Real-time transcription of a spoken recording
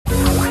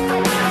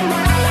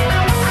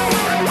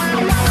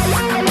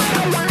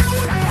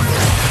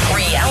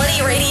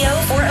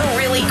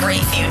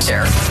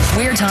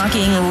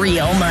Talking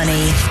Real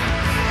Money.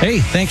 Hey,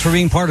 thanks for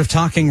being part of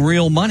Talking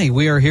Real Money.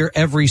 We are here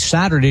every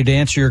Saturday to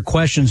answer your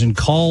questions and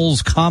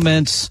calls,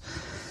 comments,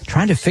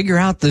 trying to figure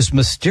out this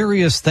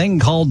mysterious thing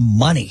called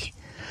money.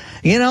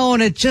 You know,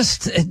 and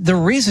the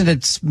reason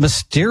it's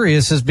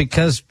mysterious is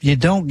because you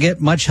don't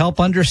get much help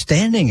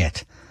understanding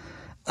it.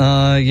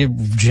 You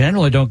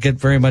generally don't get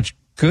very much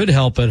good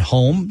help at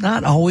home.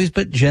 Not always,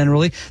 but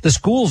generally. The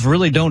schools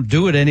really don't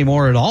do it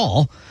anymore at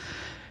all.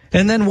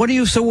 And then what are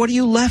you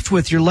left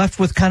with? You're left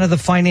with kind of the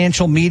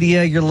financial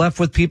media. You're left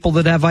with people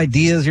that have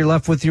ideas. You're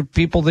left with your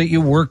people that you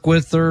work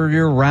with or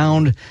you're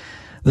around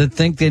that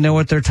think they know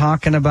what they're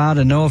talking about.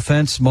 And no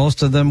offense,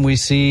 most of them we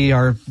see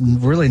are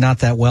really not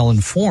that well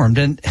informed.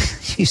 And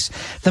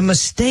the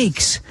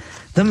mistakes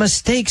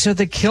are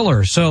the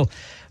killer. So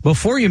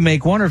before you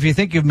make one, or if you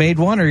think you've made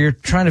one, or you're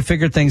trying to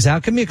figure things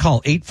out, give me a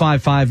call,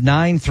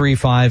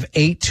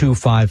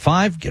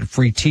 855-935-8255. Get a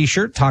free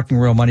T-shirt, Talking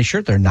Real Money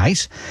shirt. They're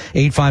nice.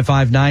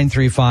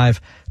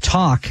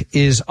 855-935-TALK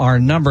is our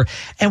number.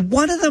 And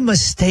one of the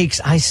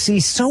mistakes I see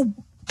so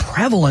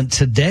prevalent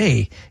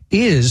today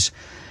is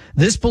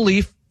this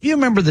belief. You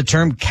remember the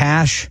term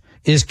cash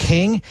is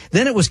king?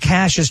 Then it was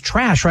cash is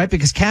trash, right?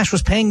 Because cash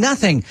was paying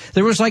nothing.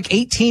 There was like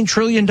 $18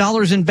 trillion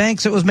in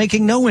banks that was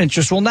making no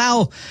interest. Well,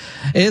 now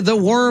the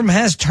worm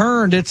has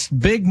turned. It's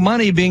big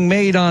money being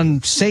made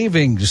on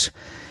savings.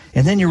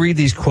 And then you read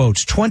these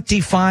quotes.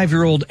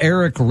 25-year-old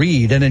Eric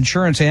Reed, an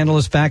insurance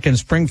analyst back in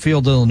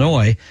Springfield,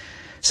 Illinois,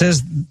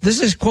 says,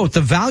 this is, quote, the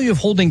value of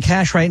holding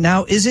cash right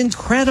now is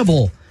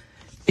incredible.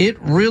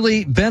 It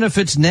really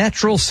benefits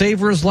natural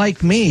savers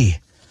like me.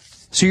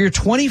 So you're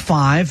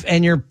 25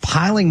 and you're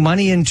piling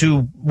money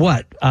into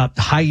what?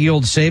 High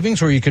yield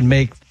savings where you can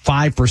make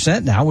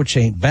 5% now, which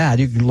ain't bad.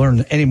 You can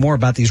learn any more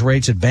about these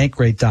rates at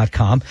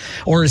bankrate.com,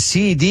 or a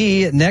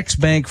CD at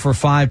NextBank for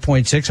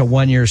 5.6, a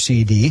 1-year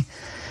CD.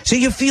 So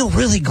you feel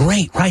really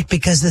great, right?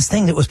 Because this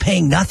thing that was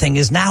paying nothing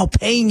is now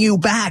paying you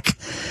back.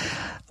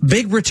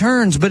 Big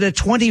returns, but at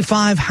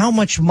 25, how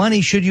much money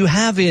should you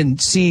have in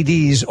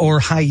CDs or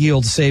high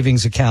yield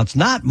savings accounts?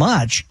 Not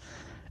much.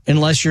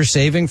 Unless you're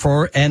saving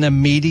for an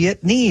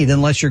immediate need,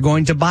 unless you're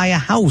going to buy a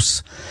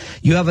house.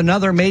 You have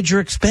another major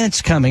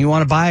expense coming. You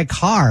want to buy a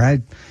car. I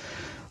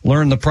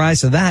learned the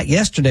price of that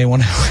yesterday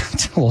when I went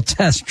to a little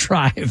test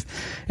drive.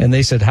 And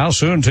they said, how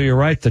soon till you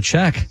write the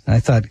check?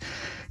 I thought,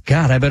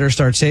 God, I better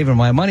start saving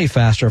my money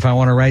faster if I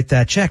want to write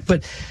that check.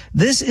 But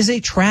this is a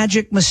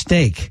tragic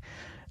mistake.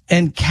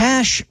 And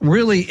cash,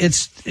 really,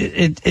 it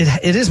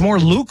is more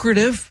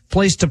lucrative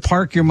place to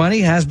park your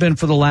money, has been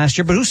for the last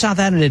year. But who saw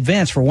that in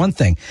advance, for one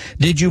thing?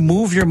 Did you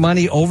move your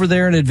money over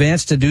there in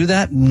advance to do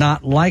that?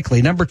 Not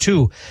likely. Number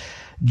two,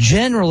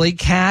 generally,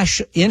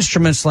 cash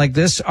instruments like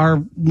this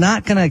are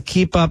not going to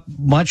keep up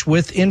much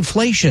with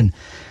inflation.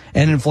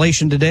 And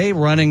inflation today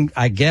running,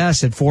 I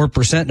guess, at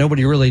 4%.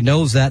 Nobody really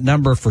knows that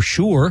number for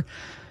sure.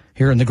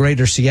 Here in the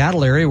greater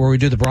Seattle area where we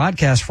do the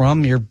broadcast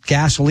from, your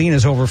gasoline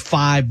is over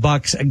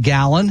 $5 a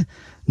gallon.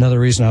 Another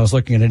reason I was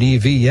looking at an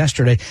EV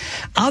yesterday.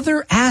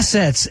 Other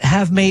assets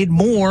have made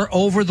more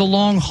over the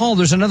long haul.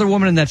 There's another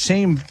woman in that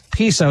same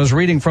piece I was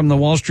reading from the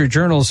Wall Street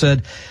Journal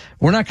said,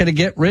 we're not going to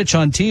get rich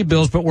on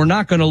T-bills, but we're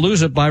not going to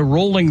lose it by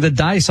rolling the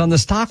dice on the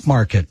stock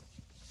market.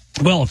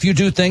 Well, if you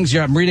do things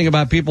I'm reading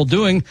about people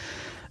doing,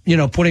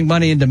 putting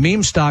money into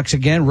meme stocks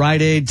again,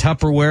 Rite Aid,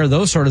 Tupperware,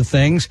 those sort of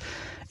things,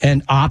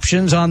 and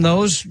options on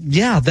those,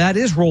 yeah, that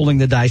is rolling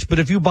the dice. But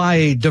if you buy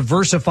a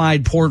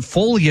diversified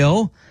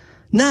portfolio,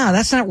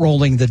 that's not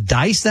rolling the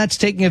dice. That's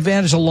taking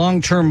advantage of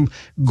long-term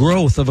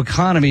growth of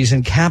economies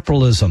and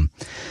capitalism.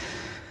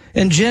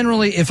 And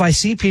generally, if I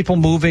see people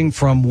moving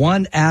from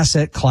one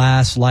asset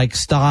class like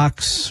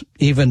stocks,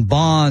 even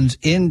bonds,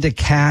 into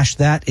cash,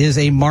 that is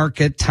a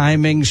market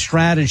timing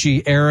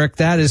strategy, Eric.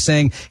 That is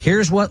saying,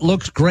 here's what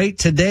looks great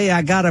today.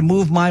 I got to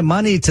move my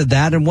money to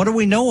that. And what do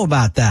we know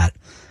about that?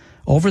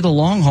 Over the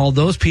long haul,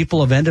 those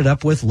people have ended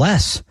up with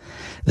less.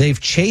 They've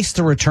chased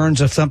the returns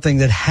of something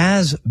that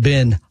has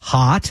been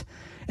hot.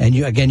 And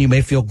you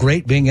may feel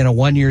great being in a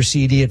 1-year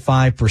CD at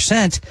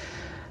 5%.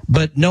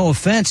 But no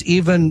offense,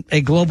 even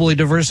a globally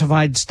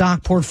diversified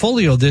stock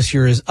portfolio this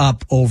year is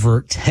up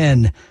over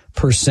 10%.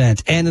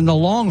 And in the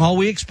long haul,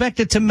 we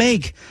expect it to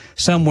make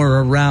somewhere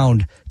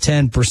around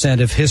 10%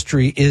 if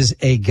history is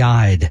a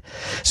guide.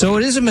 So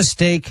it is a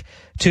mistake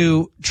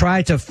to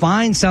try to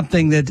find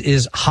something that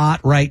is hot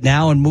right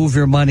now and move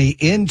your money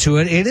into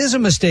it. It is a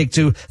mistake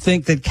to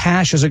think that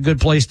cash is a good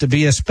place to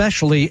be,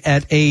 especially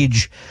at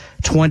age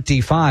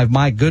 25.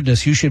 My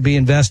goodness, you should be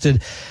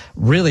invested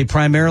really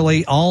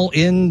primarily all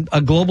in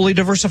a globally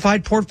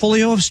diversified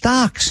portfolio of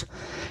stocks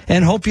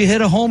and hope you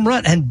hit a home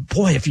run. And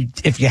boy,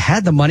 if you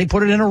had the money,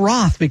 put it in a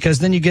Roth, because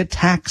then you get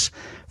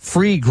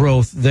tax-free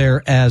growth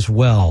there as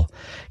well.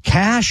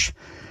 Cash,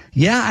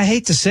 yeah, I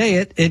hate to say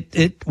it.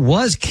 It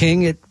was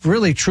king. It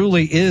really,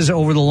 truly is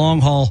over the long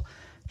haul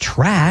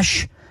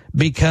trash.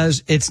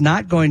 because it's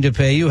not going to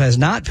pay you, has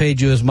not paid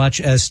you as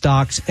much as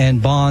stocks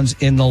and bonds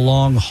in the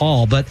long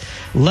haul. But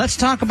let's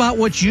talk about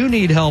what you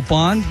need help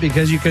on,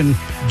 because you can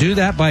do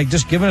that by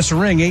just giving us a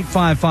ring,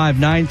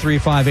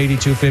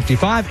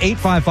 855-935-8255,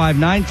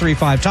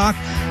 855-935-TALK.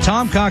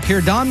 Tom Cock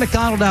here, Don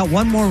McDonald out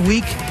one more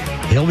week.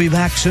 He'll be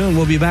back soon.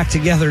 We'll be back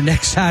together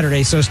next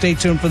Saturday, so stay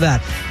tuned for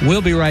that.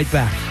 We'll be right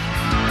back.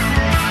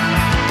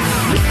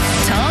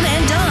 Tom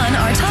and Don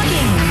are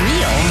talking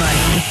real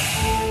money.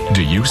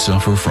 Do you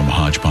suffer from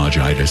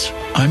hodgepodgeitis?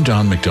 I'm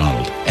Don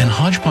McDonald, and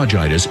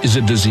hodgepodgeitis is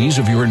a disease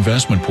of your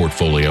investment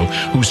portfolio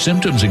whose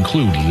symptoms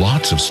include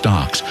lots of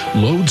stocks,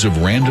 loads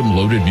of random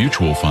loaded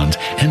mutual funds,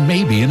 and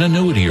maybe an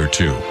annuity or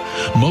two.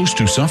 Most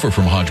who suffer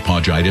from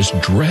hodgepodgeitis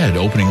dread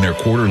opening their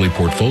quarterly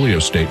portfolio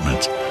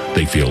statements.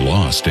 They feel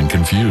lost and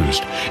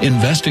confused.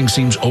 Investing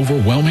seems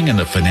overwhelming and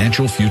the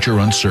financial future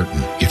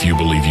uncertain. If you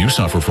believe you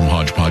suffer from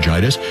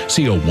hodgepodgeitis,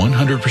 see a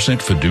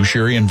 100%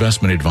 fiduciary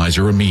investment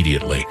advisor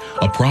immediately.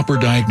 A proper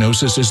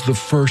diagnosis is the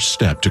first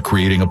step to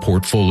creating a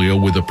portfolio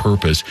with a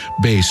purpose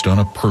based on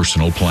a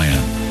personal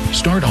plan.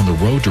 Start on the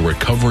road to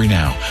recovery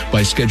now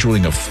by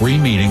scheduling a free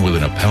meeting with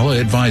an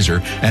Appella advisor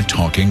at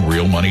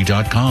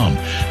TalkingRealMoney.com.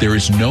 There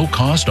is no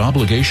cost,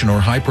 obligation, or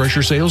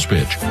high-pressure sales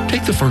pitch.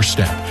 Take the first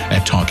step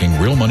at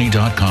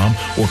TalkingRealMoney.com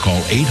or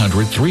call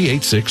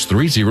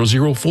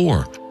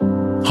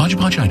 800-386-3004.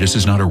 Hodgepodgeitis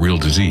is not a real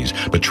disease,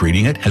 but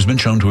treating it has been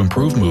shown to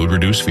improve mood,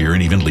 reduce fear,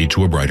 and even lead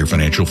to a brighter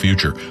financial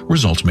future.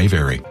 Results may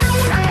vary.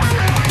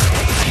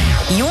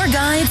 Your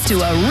guides to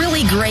a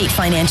really great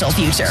financial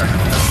future.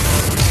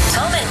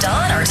 Tom and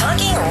Don are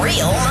talking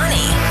real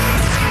money.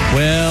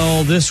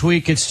 Well, this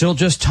week it's still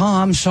just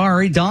Tom.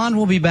 Sorry, Don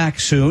will be back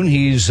soon.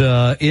 He's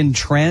in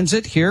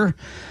transit here.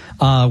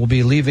 We'll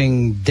be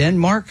leaving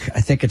Denmark.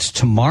 I think it's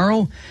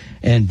tomorrow,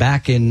 and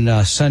back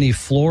in sunny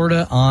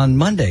Florida on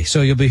Monday.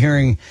 So you'll be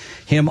hearing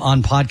him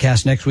on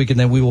podcast next week, and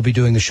then we will be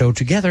doing the show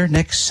together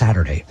next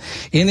Saturday.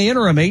 In the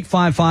interim,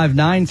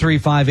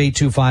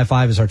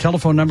 855-935-8255 is our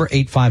telephone number,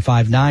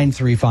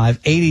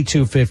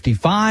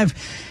 855-935-8255.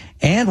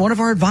 And one of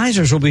our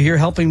advisors will be here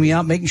helping me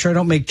out, making sure I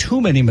don't make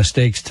too many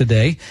mistakes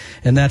today.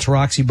 And that's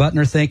Roxy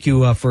Butner. Thank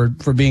you for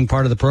being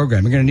part of the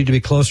program. You're going to need to be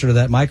closer to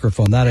that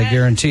microphone. That I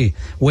guarantee.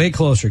 Way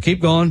closer.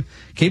 Keep going.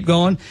 Keep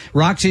going.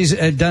 Roxy's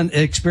done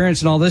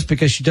experience in all this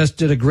because she just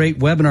did a great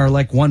webinar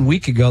like 1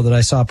 week ago that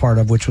I saw part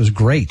of, which was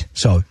great.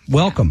 So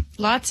welcome.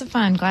 Lots of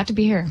fun. Glad to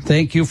be here.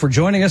 Thank you for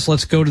joining us.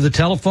 Let's go to the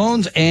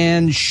telephones.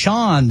 And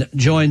Sean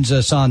joins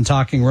us on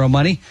Talking Real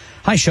Money.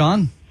 Hi,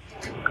 Sean.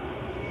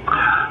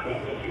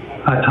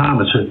 Hi,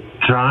 Tom. Is it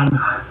John?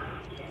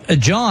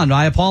 John,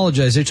 I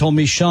apologize. They told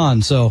me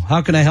Sean. So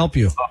how can I help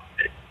you?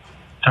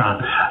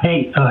 John.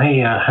 Hey,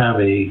 I have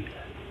a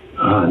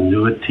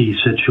annuity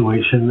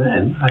situation,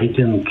 and I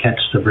didn't catch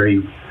the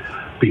very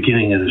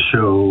beginning of the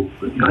show.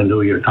 I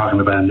know you're talking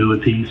about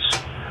annuities.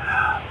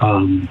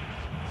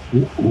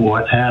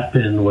 What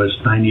happened was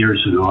 9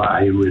 years ago,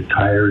 I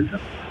retired.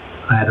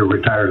 I had to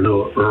retire a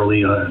little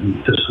early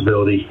on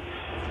disability.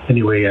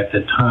 Anyway, at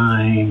the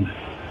time,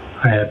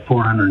 I had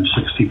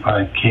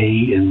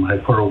 $465K in my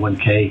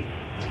 401K,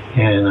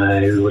 and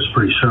I was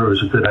pretty sure it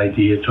was a good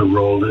idea to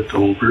roll it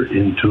over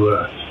into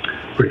a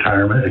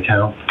retirement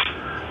account.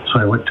 So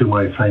I went to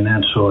my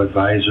financial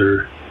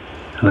advisor,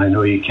 and I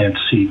know you can't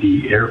see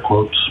the air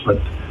quotes,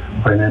 but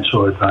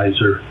financial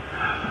advisor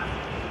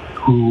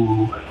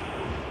who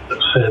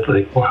said,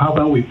 like, well, how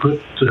about we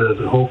put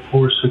the whole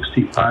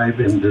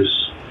 465 in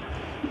this,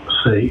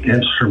 say,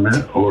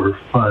 instrument or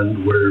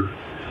fund where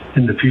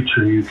in the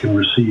future you can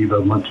receive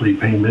a monthly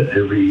payment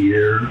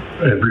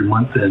every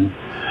month, and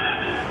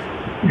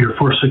your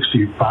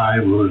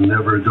 465 will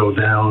never go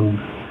down,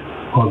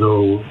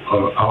 although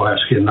I'll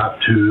ask you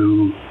not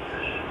to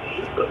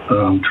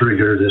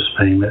trigger this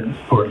payment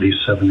for at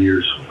least 7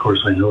 years. Of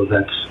course, I know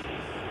that's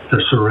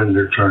the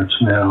surrender charts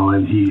now,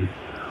 and he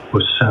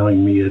was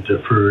selling me a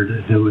deferred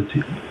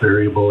annuity,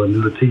 variable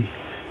annuity,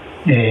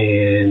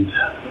 and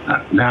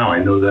now I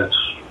know that's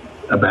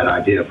a bad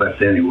idea,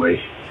 but anyway,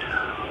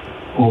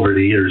 over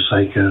the years,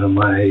 like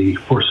my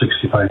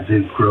 465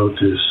 did grow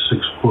to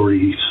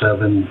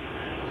 647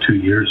 2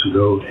 years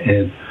ago,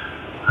 and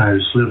I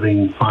was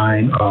living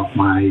fine off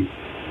my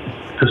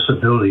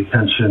disability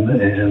pension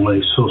and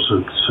my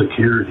Social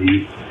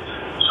Security,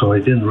 so I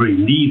didn't really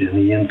need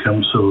any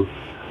income, so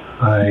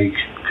I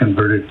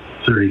converted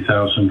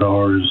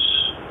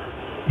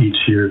 $30,000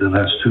 each year the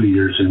last 2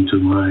 years into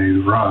my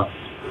Roth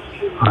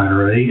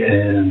IRA,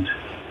 and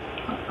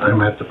I'm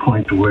at the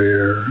point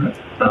where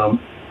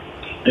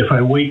if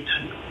I wait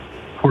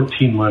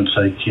 14 months,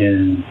 I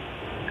can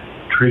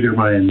trigger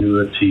my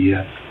annuity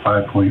at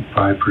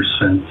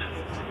 5.5%.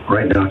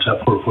 Right now it's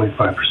at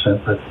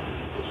 4.5%, but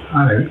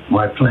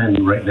my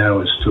plan right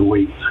now is to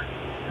wait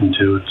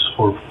until it's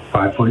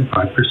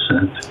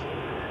 5.5%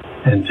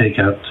 and take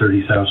out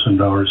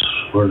 $30,000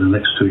 for the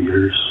next 2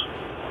 years.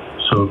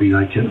 So it'll be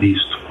like at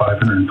least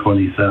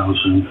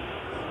 $520,000.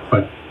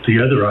 But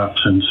the other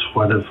options,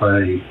 what if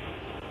I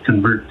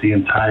convert the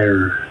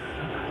entire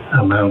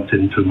amount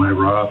into my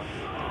Roth,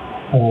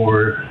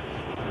 or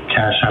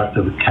cash out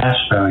the cash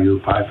value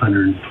of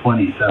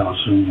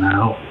 $520,000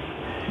 now.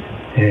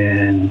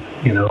 And,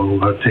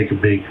 I'll take a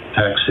big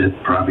tax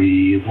hit,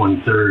 probably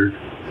 1/3,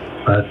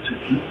 but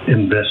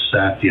invest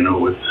that,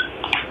 with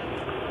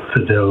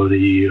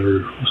Fidelity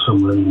or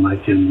someone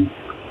like in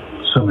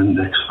some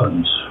index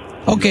funds.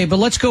 Okay, but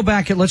let's go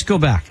back.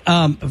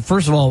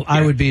 First of all,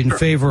 I would be in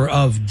favor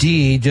of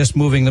D, just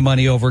moving the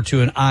money over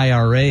to an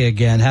IRA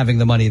again, having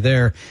the money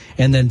there,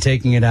 and then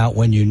taking it out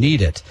when you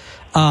need it.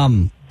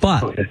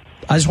 But okay.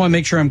 I just want to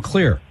make sure I'm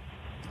clear.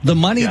 The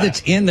money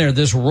that's in there,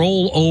 this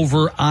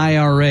rollover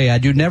IRA,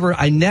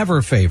 I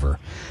never favor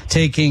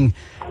taking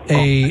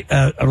a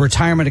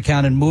retirement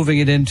account and moving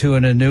it into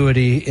an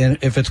annuity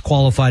if it's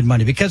qualified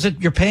money, because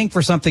you're paying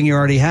for something you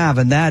already have,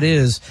 and that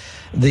is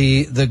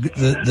the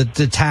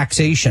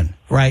taxation,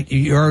 right?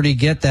 You already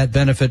get that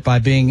benefit by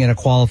being in a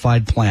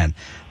qualified plan.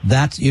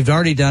 You've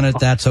already done it.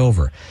 That's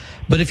over.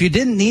 But if you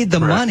didn't need the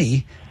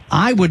money,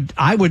 I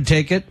would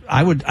take it.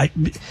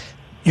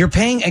 You're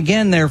paying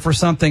again there for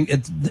something.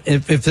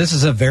 If this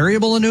is a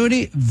variable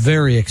annuity,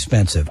 very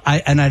expensive.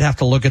 I'd have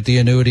to look at the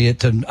annuity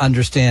to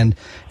understand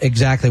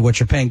exactly what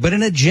you're paying. But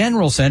in a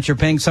general sense, you're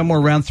paying somewhere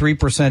around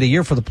 3% a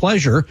year for the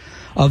pleasure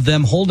of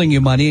them holding you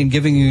money and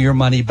giving you your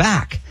money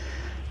back.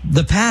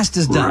 The past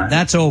is done. Right.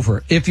 That's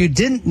over. If you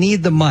didn't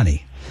need the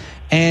money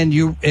and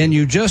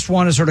you just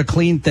want to sort of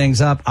clean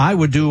things up, I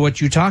would do what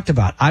you talked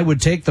about. I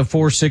would take the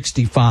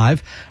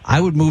 $465.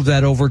 I would move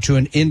that over to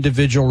an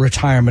individual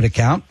retirement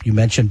account. You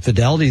mentioned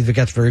Fidelity. They've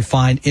got very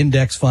fine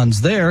index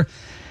funds there.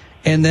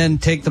 And then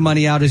take the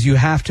money out as you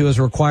have to as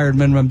a required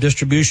minimum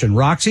distribution.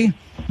 Roxy?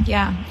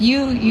 Yeah,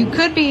 you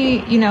could be,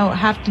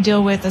 have to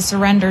deal with a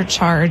surrender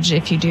charge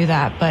if you do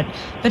that. But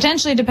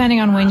potentially, depending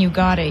on when you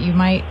got it, it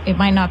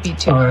might not be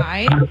too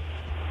high.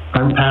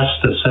 I'm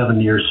past the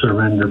 7-year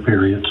surrender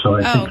period, so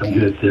I think I'm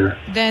good there.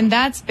 Then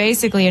that's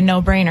basically a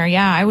no-brainer.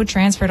 Yeah, I would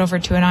transfer it over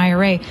to an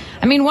IRA.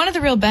 I mean, one of the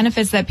real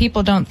benefits that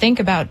people don't think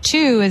about,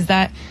 too, is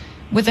that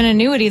with an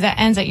annuity that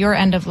ends at your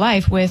end of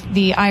life, with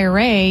the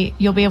IRA,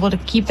 you'll be able to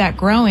keep that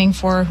growing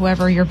for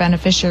whoever your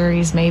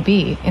beneficiaries may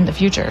be in the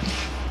future.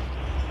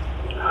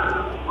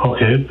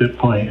 Okay, good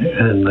point.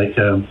 And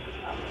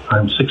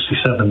I'm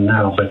 67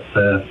 now, but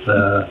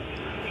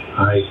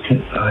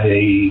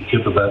I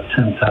give about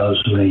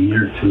 $10,000 a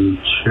year to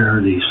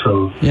charity,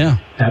 so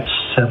that's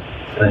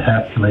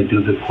 $7.5. Can I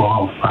do the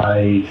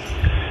qualified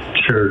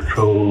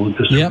charitable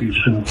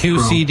distribution?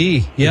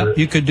 QCD. Yep,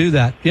 you could do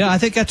that. Yeah, I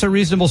think that's a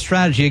reasonable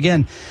strategy.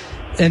 Again,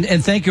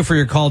 and thank you for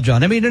your call,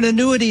 John. I mean, an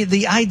annuity,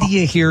 the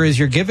idea here is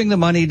you're giving the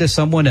money to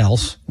someone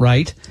else,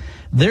 right?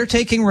 They're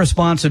taking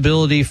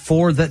responsibility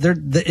for that.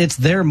 It's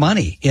their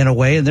money in a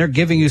way, and they're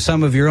giving you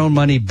some of your own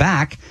money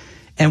back.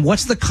 And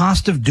what's the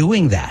cost of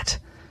doing that?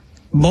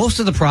 Most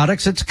of the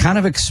products, it's kind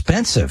of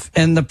expensive.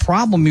 And the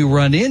problem you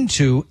run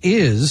into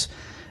is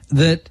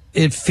that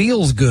it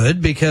feels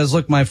good because,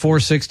 look, my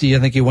 460, I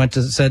think you made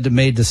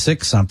to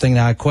 6 something.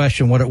 Now I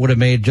question what it would have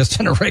made just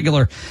in a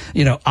regular,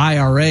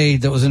 IRA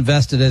that was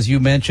invested, as you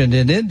mentioned,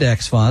 in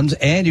index funds,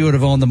 and you would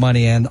have owned the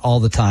money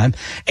all the time,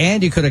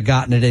 and you could have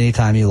gotten it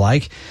anytime you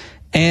like.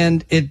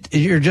 And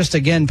you're just,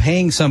 again,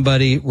 paying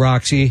somebody,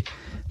 Roxy,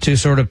 to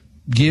sort of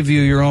give you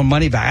your own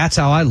money back. That's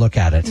how I look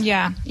at it.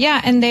 Yeah.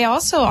 And they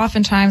also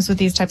oftentimes with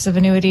these types of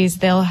annuities,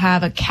 they'll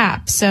have a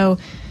cap. So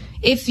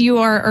if you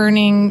are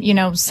earning,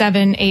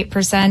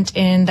 7-8%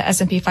 in the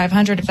S&P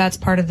 500, if that's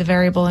part of the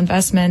variable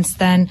investments,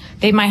 then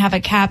they might have a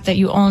cap that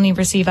you only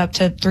receive up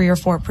to 3 or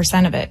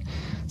 4% of it.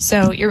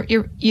 So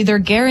you're either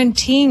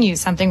guaranteeing you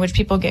something, which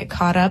people get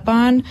caught up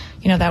on,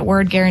 that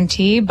word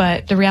guarantee,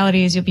 but the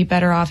reality is you'll be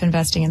better off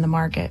investing in the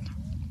market.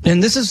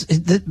 And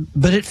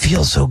but it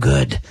feels so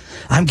good.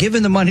 I'm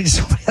giving the money to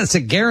somebody. That's a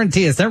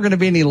guarantee. It's never going to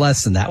be any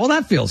less than that. Well,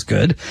 that feels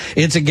good.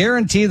 It's a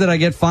guarantee that I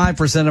get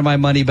 5% of my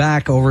money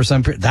back over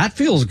some period. That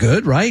feels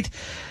good, right?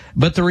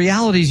 But the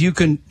reality is you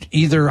can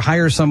either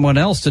hire someone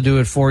else to do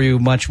it for you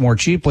much more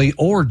cheaply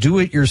or do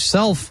it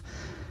yourself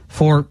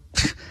for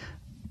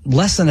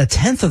less than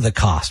 1/10 of the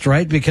cost,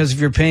 right? Because if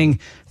you're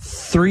paying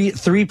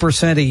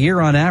 3% a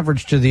year on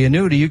average to the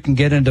annuity, you can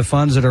get into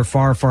funds that are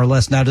far, far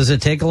less. Now, does it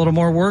take a little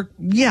more work?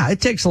 Yeah, it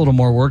takes a little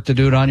more work to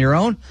do it on your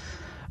own.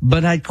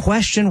 But I'd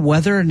question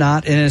whether or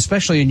not, and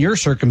especially in your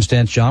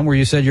circumstance, John, where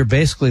you said you're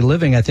basically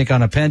living, I think,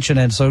 on a pension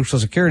and Social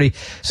Security,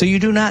 so you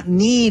do not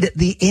need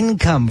the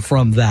income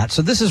from that.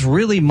 So this is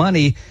really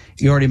money,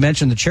 you already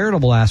mentioned the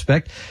charitable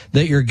aspect,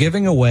 that you're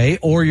giving away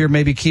or you're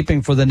maybe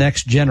keeping for the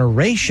next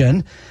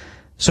generation.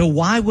 So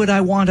why would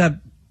I want to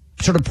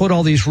sort of put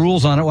all these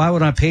rules on it? Why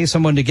would I pay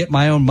someone to get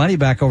my own money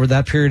back over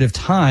that period of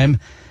time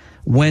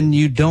when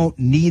you don't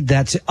need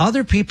that?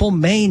 Other people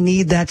may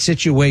need that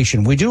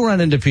situation. We do run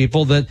into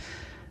people that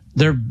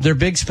they're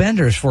big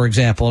spenders, for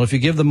example. And if you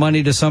give the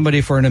money to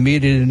somebody for an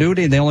immediate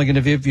annuity and they're only going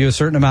to give you a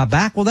certain amount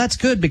back, well, that's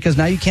good because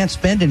now you can't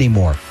spend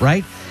anymore,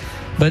 right?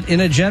 But in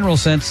a general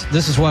sense,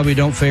 this is why we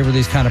don't favor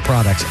these kind of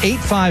products.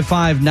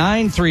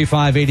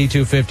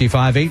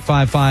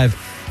 855-935-8255,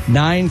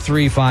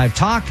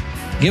 855-935-TALK.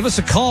 Give us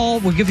a call.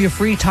 We'll give you a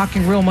free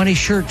Talking Real Money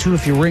shirt, too,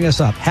 if you ring us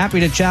up. Happy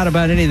to chat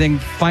about anything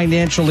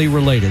financially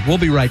related. We'll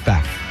be right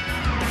back.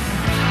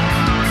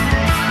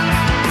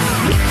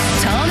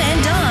 Tom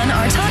and Don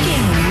are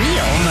talking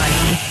real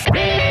money.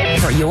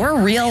 For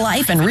your real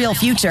life and real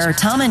future,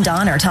 Tom and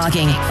Don are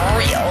talking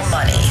real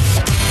money.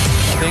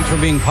 Thanks for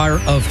being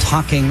part of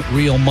Talking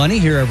Real Money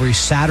here every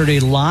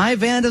Saturday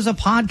live and as a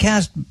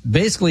podcast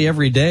basically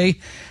every day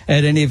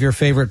at any of your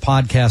favorite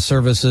podcast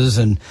services.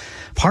 And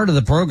part of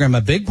the program,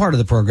 a big part of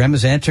the program,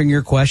 is answering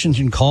your questions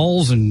and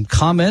calls and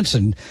comments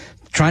and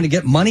trying to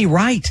get money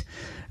right.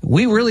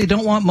 We really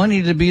don't want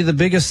money to be the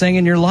biggest thing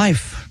in your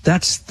life.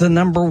 That's the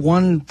number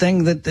one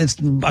thing that it's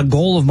a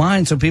goal of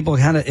mine. So people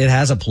it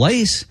has a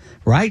place,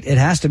 right? It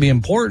has to be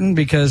important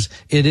because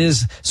it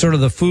is sort of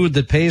the food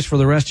that pays for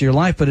the rest of your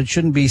life, but it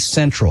shouldn't be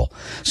central.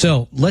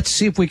 So let's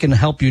see if we can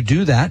help you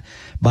do that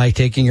by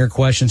taking your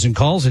questions and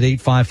calls at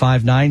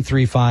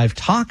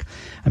 855-935-TALK.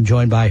 I'm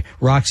joined by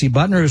Roxy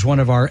Butner, who's one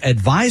of our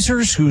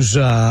advisors, who's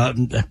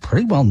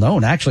pretty well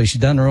known. Actually,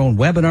 she's done her own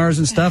webinars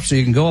and stuff. So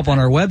you can go up on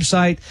our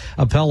website,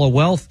 Appella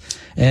Wealth,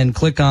 and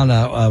click on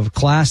a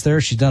class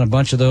there. She's done a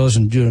bunch of those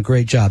and doing a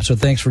great job. So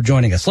thanks for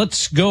joining us.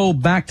 Let's go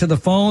back to the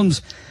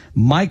phones.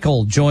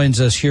 Michael joins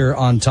us here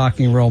on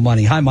Talking Real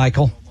Money. Hi,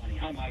 Michael.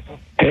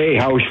 Hey,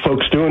 how are you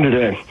folks doing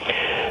today?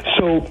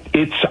 So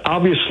it's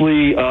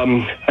obviously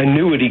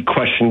annuity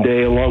question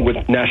day along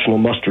with National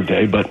Mustard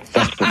Day, but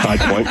that's the side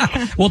point.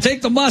 We'll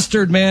take the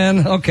mustard,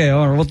 man. Okay,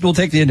 all right, we'll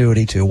take the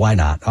annuity too. Why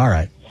not? All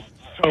right.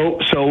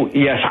 So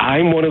yes,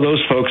 I'm one of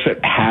those folks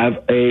that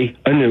have a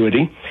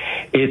annuity.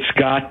 It's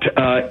got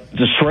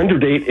the surrender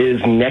date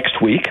is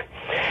next week.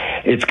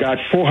 It's got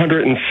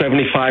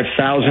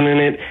 $475,000 in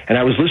it, and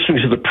I was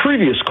listening to the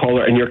previous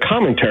caller and your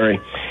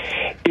commentary.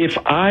 If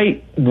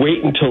I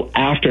wait until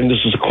after, and this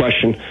is a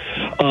question,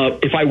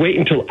 if I wait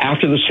until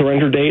after the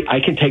surrender date, I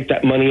can take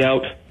that money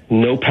out,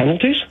 no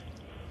penalties?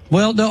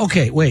 Well, no,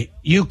 okay, wait.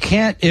 You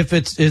can't if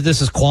this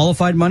is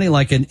qualified money,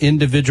 like an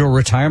individual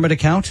retirement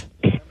account?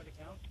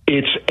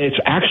 It's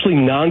actually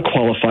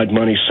non-qualified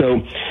money,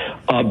 so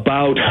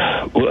about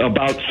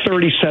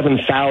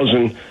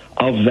 $37,000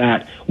 of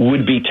that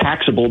would be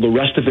taxable. The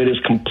rest of it is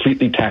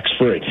completely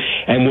tax-free.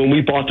 And when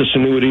we bought this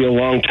annuity a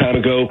long time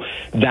ago,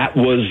 that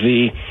was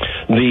the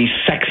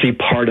sexy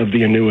part of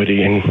the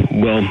annuity.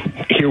 And, well,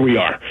 here we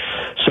are.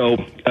 So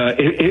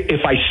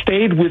if I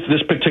stayed with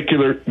this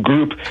particular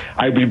group,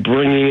 I'd be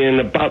bringing in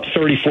about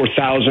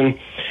 $34,000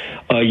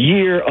 a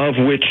year, of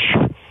which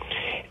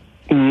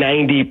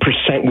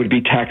 90% would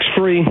be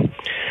tax-free.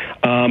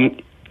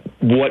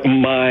 What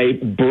my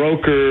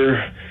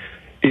broker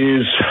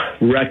is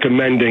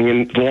recommending,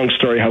 and long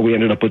story how we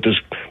ended up with this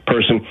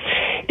person,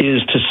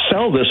 is to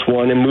sell this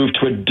one and move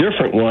to a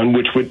different one,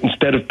 which would,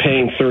 instead of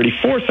paying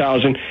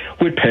 $34,000,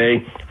 would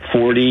pay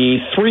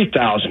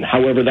 $43,000.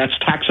 However, that's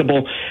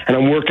taxable, and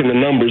I'm working the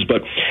numbers.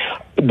 But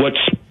what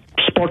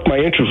sparked my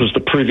interest was the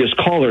previous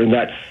caller, in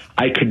that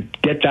I could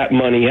get that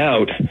money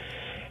out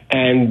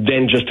and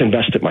then just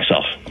invest it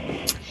myself.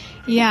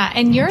 Yeah,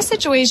 and your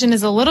situation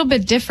is a little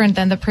bit different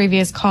than the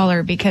previous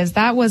caller because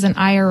that was an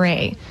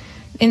IRA.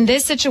 In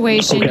this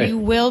situation, okay, you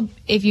will,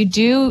 if you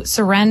do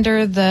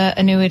surrender the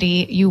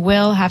annuity, you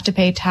will have to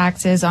pay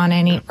taxes on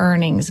any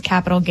earnings,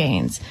 capital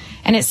gains.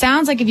 And it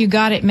sounds like if you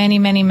got it many,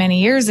 many,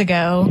 many years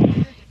ago,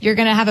 you're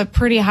going to have a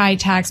pretty high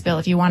tax bill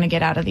if you want to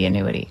get out of the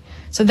annuity.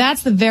 So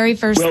that's the very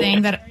first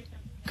thing that...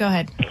 Go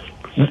ahead.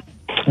 Yeah,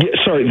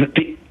 sorry,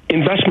 the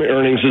investment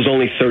earnings is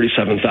only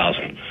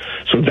 $37,000.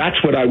 So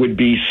that's what I would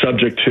be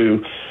subject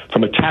to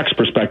from a tax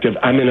perspective.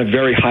 I'm in a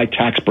very high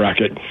tax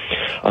bracket.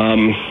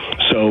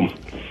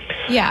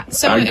 Yeah,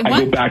 so I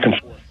go back and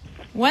forth.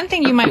 One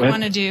thing you might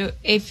want to do,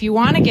 if you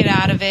want to get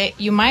out of it,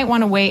 you might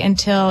want to wait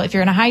until, if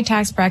you're in a high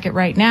tax bracket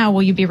right now,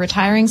 will you be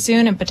retiring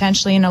soon and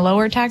potentially in a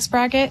lower tax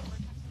bracket?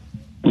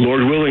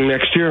 Lord willing,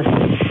 next year.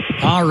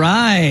 All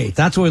right.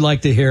 That's what we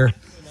like to hear.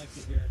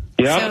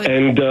 Yeah,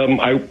 and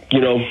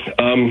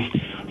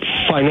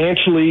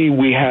financially,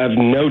 we have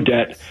no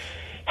debt.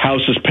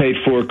 House is paid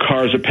for,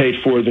 cars are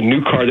paid for, the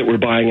new car that we're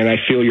buying, and I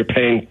feel you're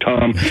paying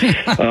Tom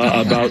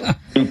about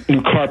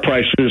new car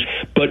prices,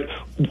 but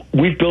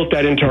we've built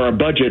that into our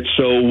budget.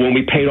 So when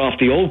we paid off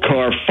the old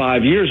car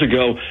 5 years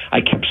ago,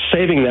 I kept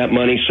saving that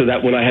money so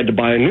that when I had to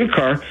buy a new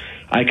car,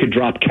 I could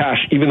drop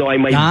cash, even though I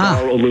might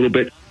borrow a little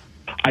bit.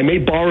 I may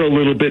borrow a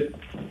little bit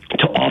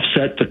to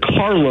offset the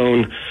car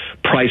loan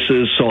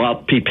prices, so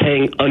I'll be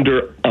paying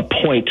under a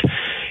point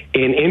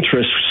in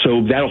interest,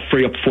 so that'll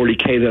free up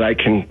 $40K that I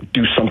can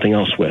do something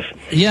else with.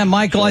 Yeah,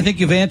 Michael, I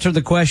think you've answered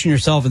the question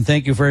yourself, and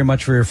thank you very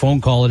much for your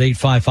phone call at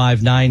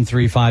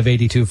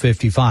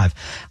 855-935-8255.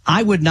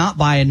 I would not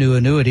buy a new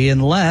annuity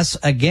unless,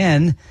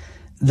 again,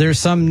 there's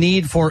some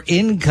need for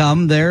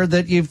income there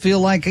that you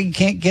feel like you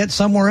can't get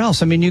somewhere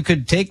else. I mean, you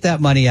could take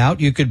that money out.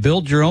 You could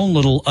build your own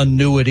little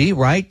annuity,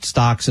 right?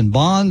 Stocks and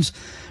bonds,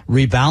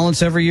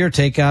 rebalance every year,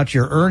 take out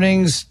your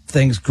earnings,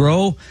 things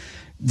grow.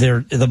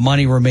 The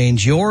money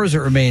remains yours. It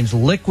remains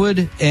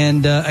liquid.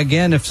 And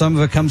again, if some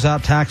of it comes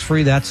out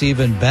tax-free, that's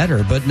even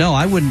better. But no,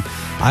 I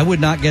would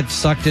not get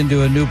sucked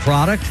into a new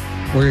product.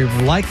 where you're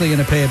likely going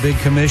to pay a big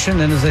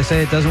commission. And as they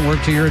say, it doesn't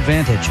work to your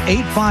advantage.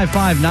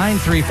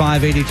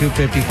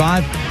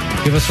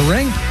 855-935-8255. Give us a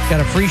ring.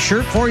 Got a free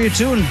shirt for you,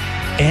 too, and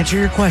answer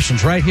your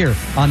questions right here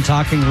on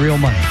Talking Real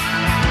Money.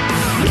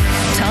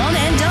 Tom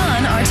and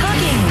Don are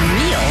talking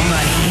real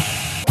money.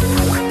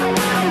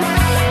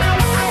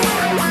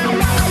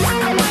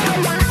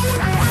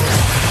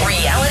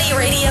 Reality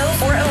radio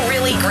for a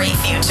really great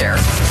future.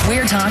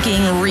 We're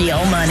talking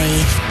real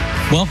money.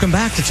 Welcome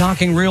back to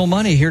Talking Real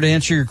Money. Here to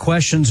answer your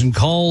questions and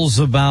calls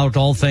about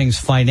all things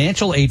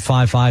financial.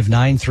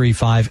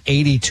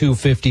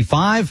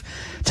 855-935-8255.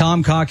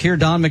 Tom Cock here.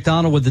 Don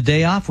McDonald with the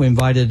day off. We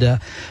invited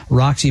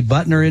Roxy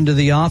Butner into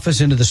the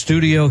office, into the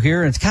studio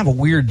here. And it's kind of a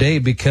weird day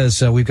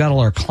because we've got all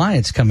our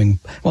clients coming.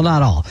 Well,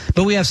 not all,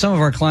 but we have some of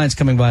our clients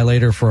coming by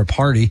later for a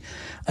party.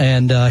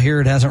 And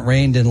here it hasn't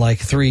rained in like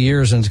 3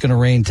 years, and it's going to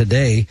rain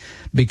today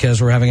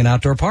because we're having an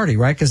outdoor party,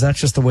 right? Because that's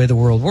just the way the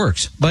world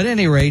works. But at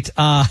any rate,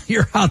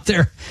 you're out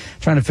there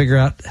trying to figure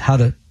out how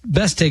to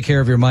best take care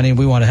of your money, and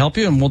we want to help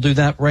you, and we'll do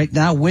that right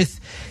now with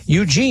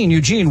Eugene.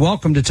 Eugene,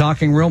 welcome to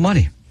Talking Real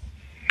Money.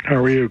 How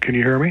are you? Can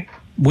you hear me?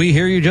 We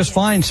hear you just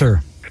fine,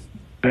 sir.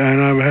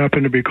 And I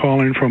happen to be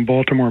calling from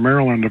Baltimore,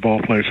 Maryland, of all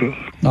places.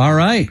 All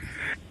right.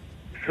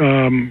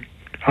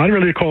 I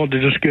really called to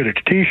just get a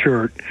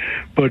T-shirt,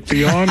 but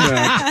beyond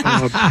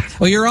that...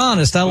 well, you're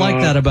honest. I like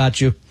that about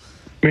you.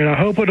 I mean, I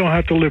hope I don't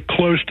have to live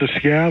close to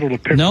Seattle to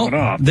pick one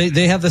up.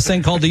 They have this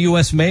thing called the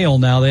U.S. Mail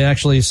now. They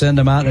actually send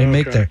them out and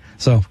make their...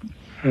 So.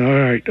 All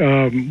right.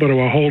 But do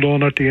I hold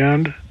on at the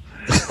end?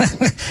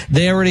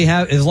 They already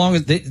have, as long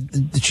as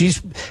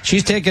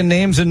she's taking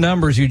names and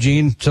numbers,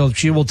 Eugene, so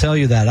she will tell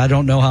you that. I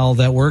don't know how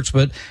that works,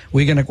 but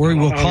we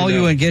will call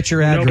you and get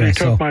your address. Nobody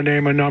took my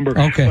name and number.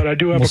 Okay. But I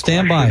do have a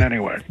stand question by.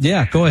 Anyway.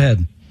 Yeah, go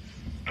ahead.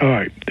 All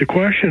right. The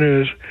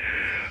question is,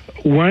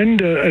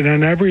 and I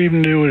never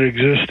even knew it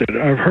existed.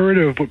 I've heard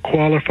of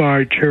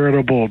qualified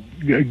charitable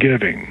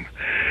giving,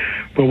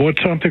 but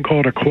what's something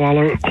called a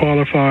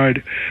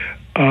qualified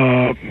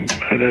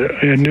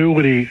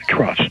annuity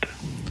trust?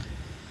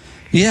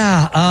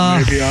 Yeah.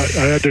 Maybe I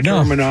had the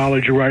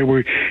terminology right,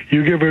 where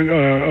you give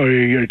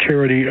a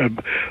charity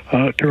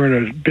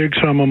turn a big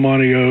sum of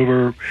money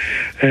over,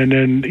 and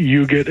then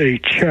you get a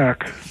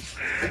check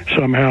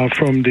somehow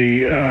from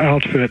the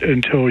outfit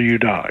until you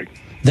die.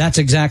 That's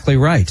exactly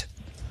right.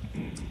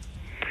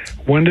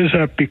 When does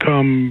that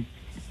become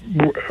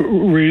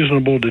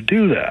reasonable to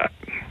do that?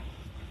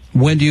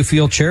 When do you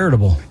feel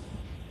charitable?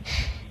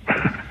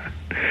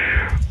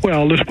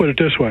 Well, let's put it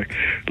this way.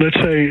 Let's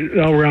say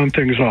I'll round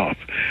things off.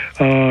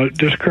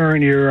 This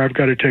current year, I've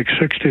got to take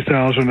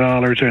 $60,000 in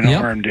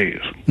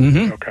RMDs.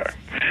 Mm-hmm. Okay.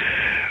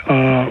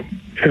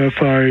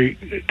 If I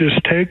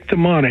just take the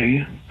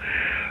money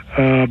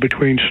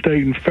between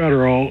state and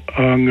federal,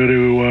 I'm going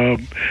to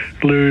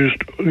lose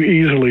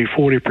easily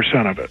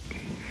 40% of it.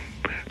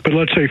 But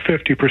let's say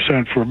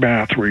 50% for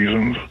math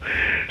reasons.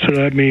 So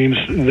that means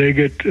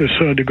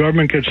the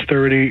government gets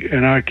 30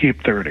 and I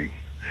keep 30.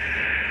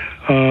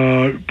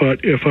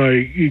 But if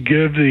I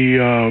give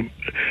the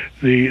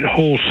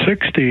whole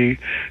 60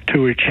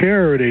 to a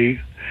charity,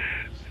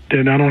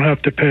 then I don't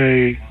have to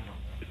pay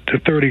to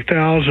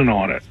 $30,000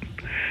 on it.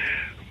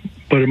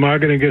 But am I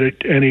going to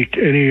get any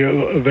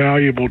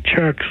valuable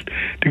checks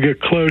to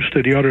get close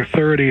to the other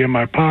 30 in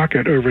my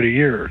pocket over the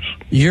years?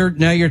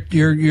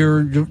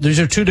 These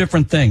are two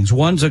different things.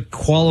 One's a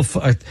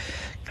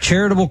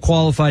charitable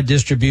qualified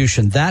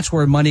distribution. That's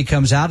where money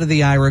comes out of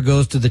the IRA,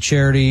 goes to the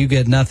charity. You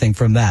get nothing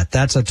from that.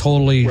 That's a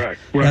totally,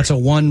 that's a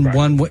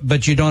one,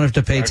 but you don't have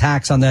to pay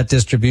tax on that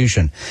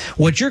distribution.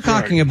 What you're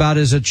talking about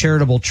is a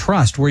charitable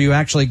trust where you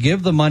actually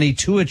give the money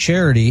to a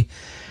charity.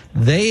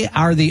 They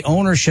are the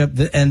ownership,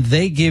 and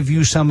they give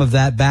you some of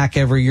that back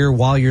every year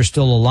while you're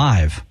still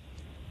alive.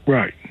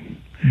 Right.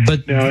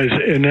 But now,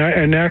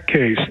 in that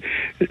case,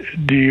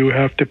 do you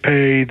have to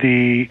pay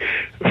the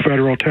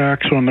federal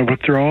tax on the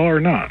withdrawal or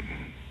not?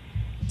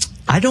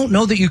 I don't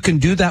know that you can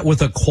do that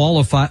with a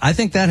qualified. I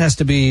think that has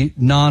to be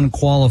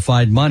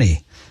non-qualified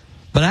money.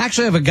 But I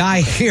actually have a guy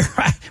here,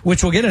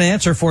 which will get an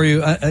answer for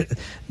you.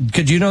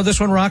 Could you know this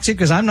one, Roxy?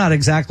 Because I'm not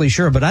exactly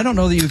sure, but I don't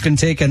know that you can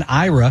take an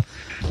IRA.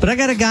 But I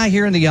got a guy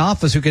here in the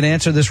office who can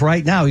answer this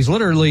right now. He's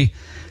literally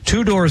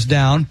 2 doors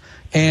down,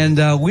 and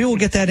we will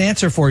get that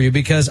answer for you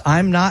because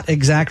I'm not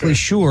exactly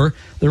sure.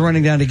 They're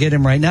running down to get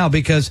him right now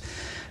because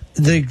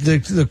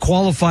the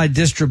qualified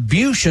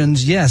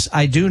distributions, yes,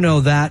 I do know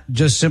that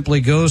just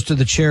simply goes to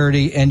the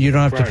charity and you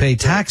don't have to pay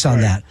tax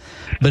on that.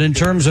 But in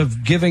terms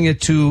of giving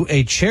it to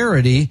a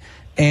charity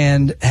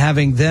and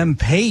having them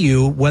pay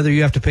you, whether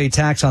you have to pay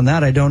tax on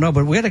that, I don't know.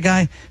 But we had a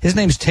guy, his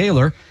name's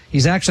Taylor.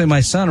 He's actually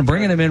my son. I'm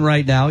bringing him in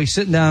right now. He's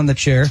sitting down in the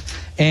chair,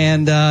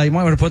 and you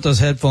might want to put those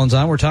headphones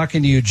on. We're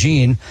talking to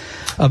Eugene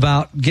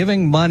about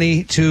giving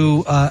money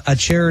to a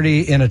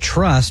charity in a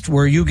trust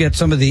where you get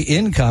some of the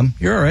income.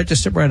 You're all right.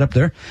 Just sit right up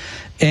there.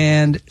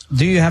 And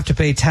do you have to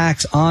pay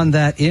tax on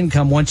that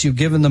income once you've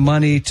given the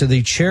money to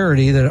the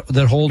charity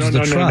that holds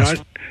the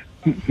trust?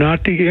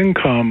 Not the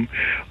income.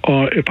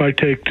 If I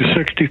take the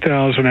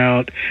 $60,000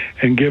 out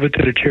and give it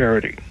to the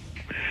charity,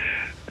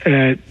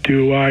 And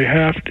do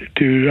I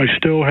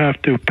still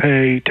have to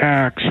pay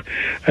tax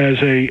as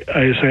a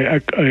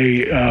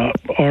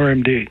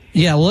RMD?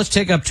 Yeah, well, let's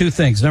take up two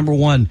things. Number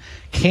one,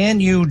 can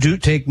you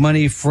take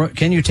money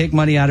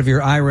out of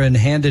your IRA and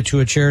hand it to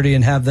a charity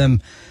and have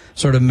them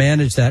sort of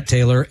manage that,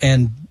 Taylor,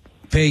 and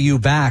pay you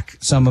back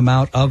some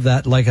amount of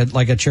that, like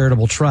a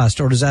charitable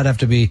trust, or does that have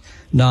to be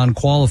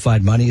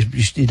non-qualified money?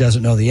 He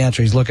doesn't know the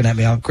answer. He's looking at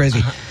me. I'm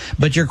crazy.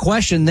 But your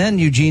question then,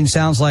 Eugene,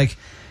 sounds like,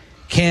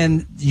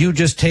 can you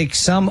just take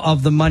some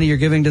of the money you're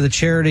giving to the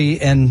charity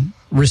and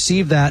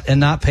receive that and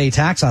not pay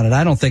tax on it?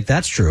 I don't think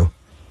that's true.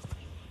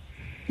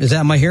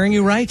 Am I hearing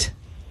you right?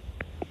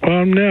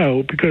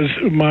 No, because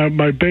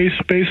my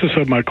basis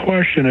of my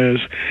question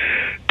is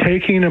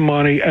taking the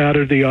money out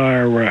of the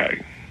IRA.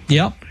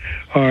 Yep.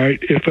 All right.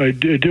 If I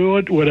do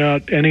it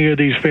without any of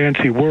these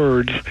fancy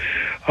words,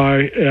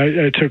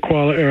 it's a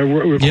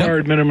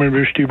required minimum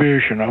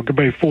distribution. I'll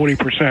pay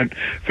 40%,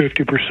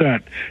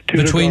 50%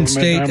 between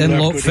state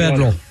and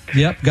federal.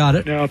 Yep, got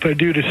it. Now, if I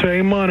do the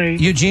same money,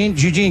 Eugene,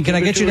 can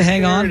I get you to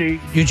hang on?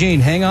 Eugene,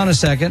 hang on a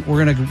second.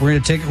 We're gonna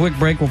take a quick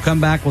break. We'll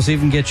come back. We'll see if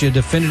we can get you a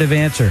definitive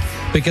answer,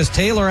 because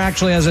Taylor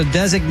actually has a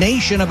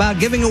designation about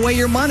giving away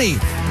your money,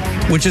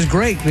 which is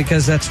great,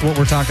 because that's what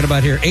we're talking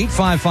about here.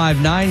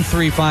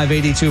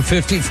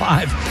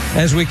 855-935-8255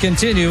 as we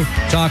continue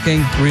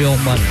talking real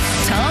money.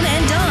 Tom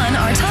and Don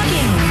are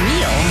talking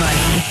real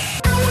money.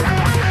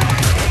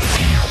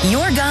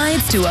 Your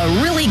guides to a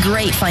really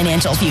great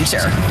financial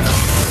future.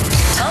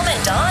 Tom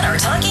and Don are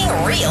talking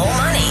real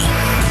money.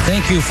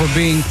 Thank you for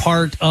being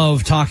part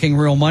of Talking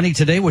Real Money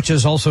today, which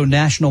is also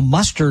National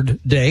Mustard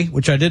Day,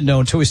 which I didn't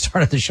know until we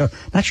started the show.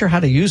 Not sure how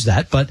to use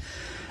that, but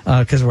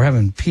because we're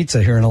having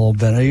pizza here in a little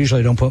bit. I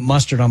usually don't put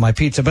mustard on my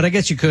pizza, but I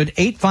guess you could.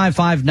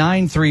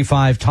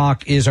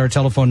 855-935-TALK is our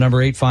telephone number,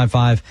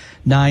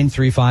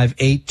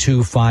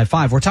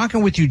 855-935-8255. We're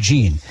talking with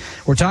Eugene.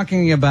 We're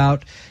talking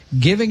about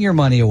giving your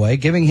money away,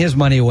 giving his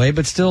money away,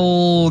 but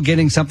still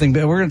getting something.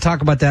 We're going to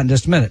talk about that in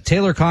just a minute.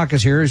 Taylor Koch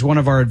is here. He's one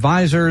of our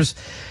advisors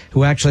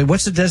who actually,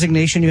 what's the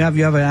designation you have?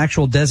 You have an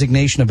actual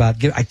designation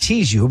about, I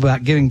tease you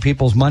about giving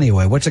people's money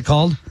away. What's it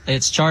called?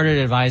 It's Chartered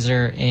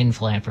Advisor in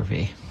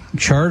Philanthropy.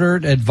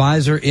 Chartered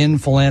Advisor in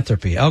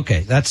Philanthropy.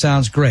 Okay, that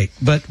sounds great.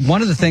 But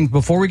one of the things,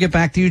 before we get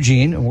back to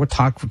Eugene, and we'll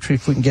talk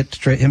if we can get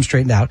him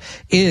straightened out,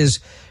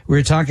 is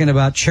we're talking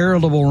about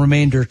charitable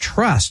remainder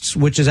trusts,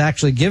 which is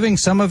actually giving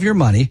some of your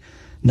money,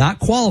 not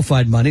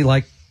qualified money,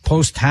 like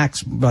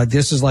post-tax,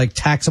 this is like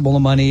taxable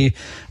money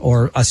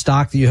or a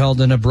stock that you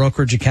held in a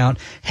brokerage account,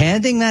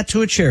 handing that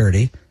to a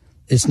charity.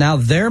 It's now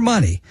their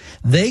money.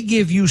 They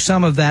give you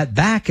some of that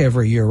back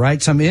every year,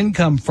 right? Some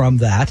income from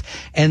that.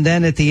 And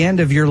then at the end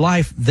of your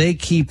life, they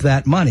keep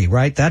that money,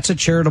 right? That's a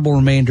charitable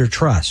remainder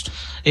trust.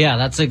 Yeah,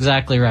 that's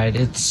exactly right.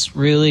 It's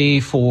really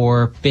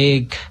for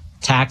big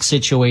tax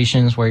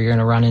situations where you're going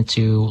to run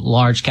into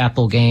large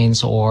capital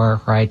gains,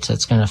 or, right,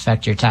 that's going to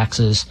affect your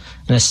taxes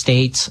and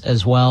estates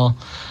as well.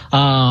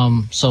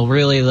 So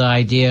really the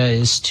idea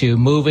is to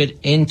move it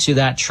into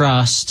that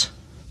trust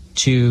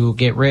to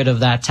get rid of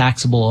that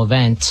taxable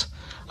event.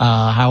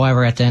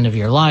 However, at the end of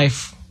your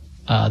life,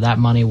 that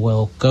money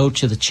will go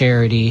to the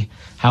charity.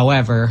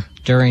 However,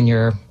 during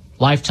your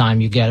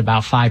lifetime, you get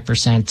about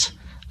 5%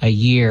 a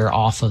year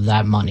off of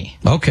that money.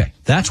 Okay,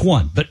 that's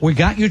one. But we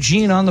got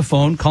Eugene on the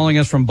phone calling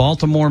us from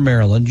Baltimore,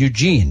 Maryland.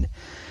 Eugene,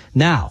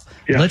 now,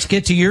 let's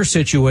get to your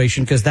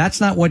situation, because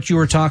that's not what you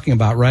were talking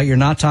about, right? You're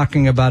not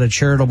talking about a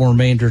charitable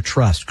remainder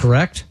trust,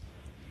 correct?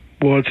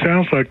 Well, it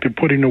sounds like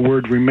putting the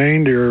word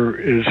remainder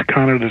is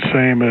kind of the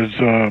same as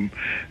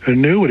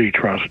annuity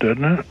trust,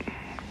 isn't it?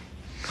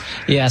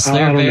 Yes,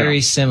 they're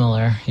very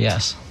similar,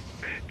 yes.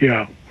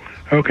 Yeah.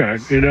 Okay.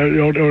 In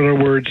other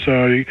words,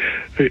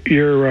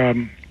 your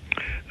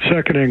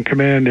second in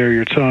command there,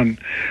 your son,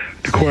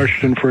 the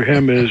question for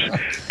him is,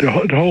 the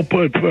whole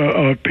point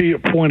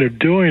of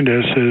doing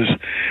this is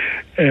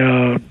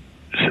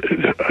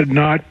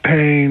not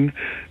paying,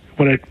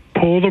 when I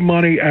pull the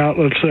money out,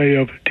 let's say,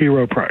 of T.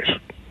 Rowe Price,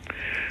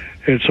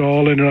 it's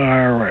all in an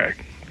IRA,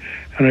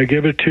 and I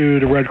give it to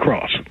the Red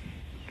Cross.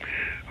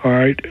 All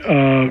right.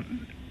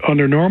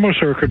 Under normal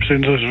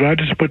circumstances, if I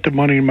just put the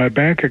money in my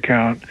bank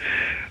account,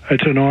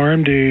 it's an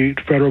RMD.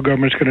 The federal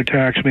government's going to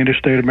tax me. The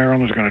state of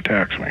Maryland is going to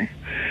tax me.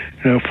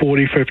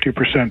 40,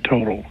 50%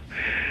 total.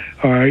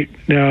 All right.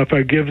 Now, if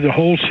I give the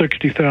whole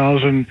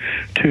 $60,000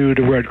 to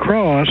the Red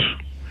Cross,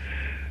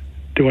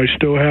 do I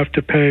still have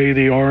to pay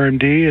the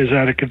RMD? Is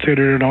that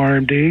considered an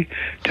RMD,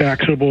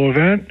 taxable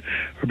event?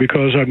 Or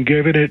because I'm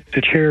giving it to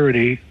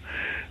charity,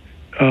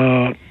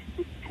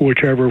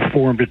 whichever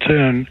form it's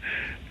in,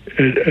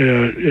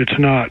 it's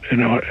not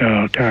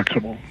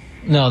taxable?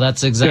 No,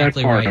 that's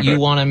exactly right. You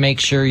want to make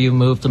sure you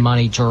move the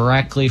money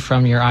directly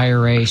from your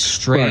IRA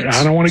straight. Right.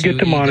 I don't want to get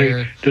the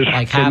money just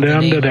like from have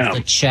them the name to them. of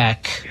the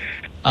check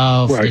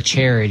of the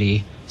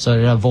charity, so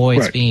it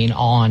avoids being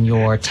on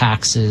your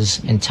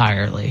taxes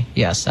entirely.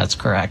 Yes, that's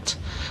correct.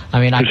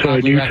 I mean, I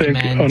probably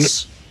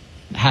recommend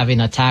having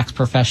a tax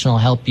professional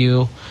help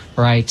you,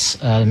 right,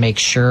 make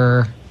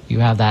sure you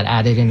have that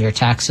added in your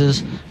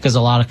taxes, because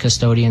a lot of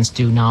custodians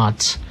do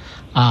not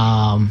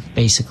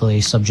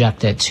basically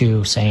subject it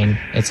to saying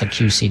it's a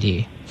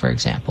QCD, for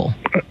example.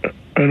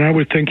 And I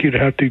would think you'd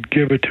have to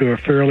give it to a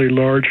fairly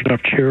large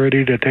enough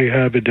charity that they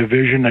have a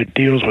division that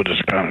deals with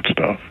this kind of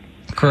stuff.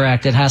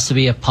 Correct. It has to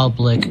be a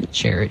public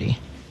charity.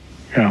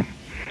 Yeah.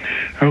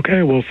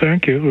 Okay, well,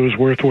 thank you. It was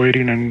worth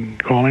waiting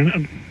and calling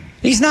in.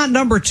 He's not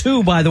number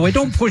 2, by the way.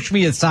 Don't push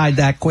me aside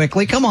that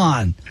quickly. Come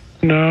on.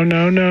 No.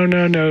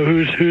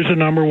 Who's the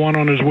number 1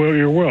 on his will?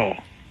 Your will.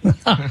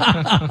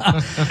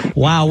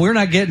 Wow, we're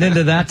not getting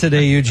into that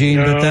today, Eugene,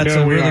 but that's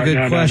a really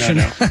good question.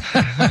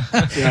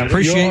 Yeah,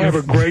 Appreciate you all have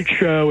a great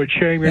show. It's a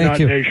shame you're not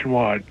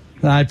nationwide.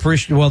 I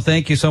appreciate. Well,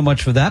 thank you so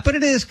much for that. But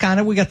it is kind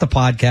of, we got the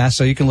podcast,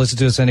 so you can listen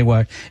to us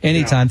anywhere,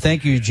 anytime. Yeah.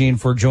 Thank you, Eugene,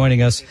 for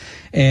joining us,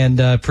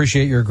 and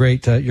appreciate your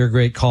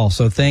great call.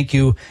 So thank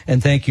you,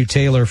 and thank you,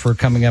 Taylor, for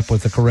coming up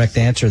with the correct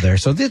answer there.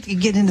 So you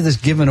get into this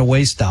giving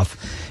away stuff,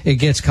 it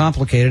gets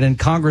complicated, and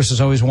Congress is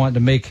always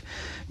wanting to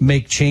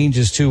make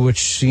changes too,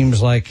 which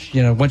seems like,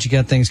 once you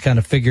get things kind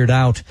of figured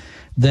out,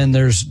 then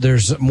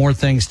there's more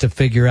things to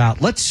figure out.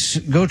 Let's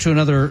go to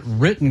another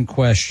written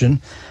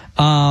question.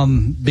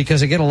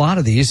 Because I get a lot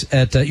of these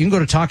you can go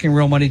to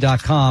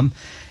talkingrealmoney.com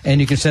and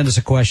you can send us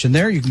a question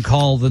there. You can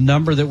call the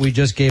number that we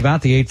just gave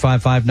out, the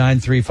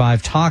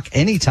 855-935-TALK,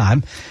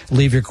 anytime.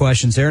 Leave your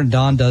questions there. And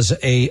Don does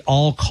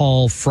all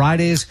call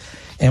Fridays.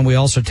 And we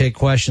also take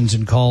questions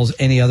and calls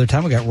any other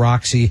time. We got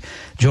Roxy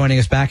joining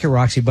us back here.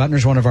 Roxy Butner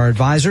is one of our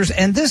advisors.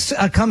 And this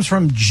comes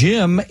from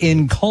Jim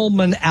in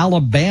Coleman,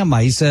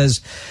 Alabama. He says,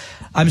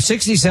 I'm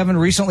 67,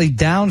 recently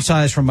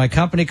downsized from my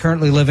company,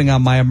 currently living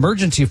on my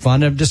emergency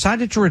fund. I've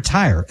decided to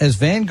retire. As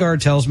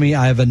Vanguard tells me,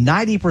 I have a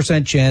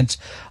 90% chance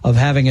of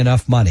having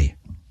enough money.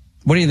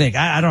 What do you think?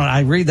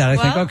 I read that. I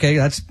think, okay,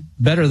 that's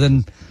better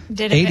than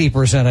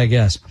 80%, I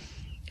guess.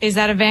 Is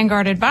that a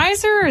Vanguard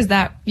advisor? Or is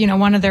that,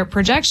 one of their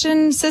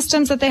projection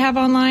systems that they have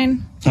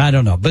online? I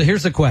don't know. But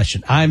here's the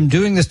question. I'm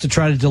doing this to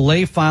try to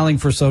delay filing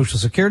for Social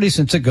Security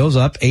since it goes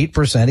up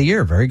 8% a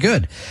year. Very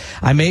good.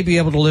 I may be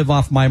able to live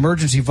off my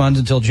emergency funds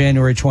until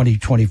January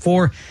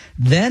 2024.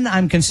 Then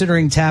I'm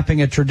considering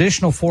tapping a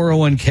traditional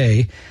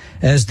 401k,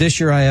 as this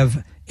year I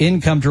have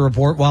income to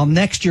report, while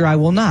next year I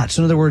will not.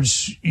 So in other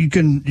words, you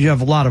have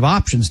a lot of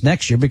options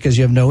next year because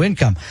you have no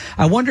income.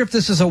 I wonder if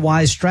this is a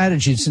wise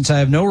strategy. Since I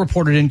have no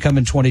reported income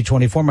in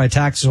 2024, my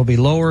taxes will be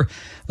lower,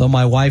 though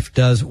my wife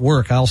does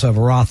work. I also have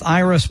a Roth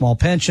IRA, small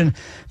pension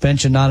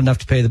not enough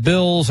to pay the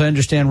bills. I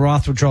understand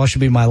Roth withdrawal should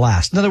be my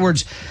last. In other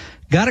words,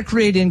 got to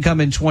create income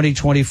in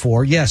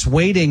 2024. Yes,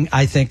 waiting,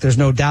 I think there's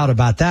no doubt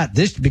about that.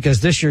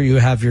 Because this year you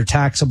have your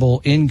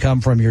taxable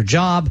income from your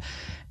job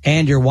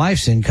and your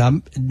wife's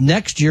income.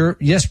 Next year,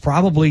 yes,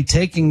 probably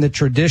taking the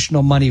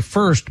traditional money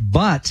first,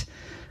 but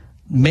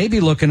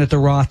maybe looking at the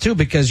Roth too,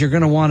 because you're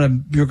going to want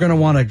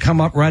to come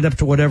up right up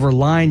to whatever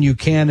line you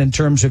can in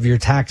terms of your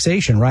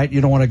taxation, right?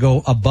 You don't want to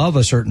go above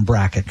a certain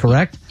bracket,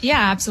 correct? Yeah,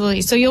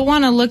 absolutely. So you'll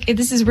want to look,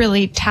 this is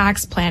really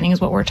tax planning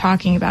is what we're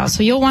talking about.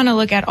 So you'll want to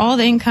look at all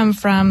the income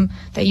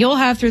that you'll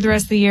have through the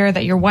rest of the year,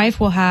 that your wife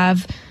will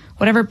have,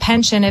 whatever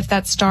pension, if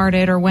that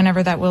started or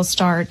whenever that will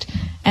start.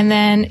 And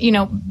then,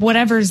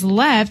 whatever's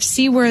left,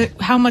 see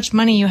how much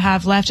money you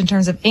have left in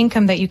terms of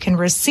income that you can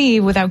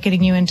receive without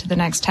getting you into the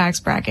next tax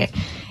bracket.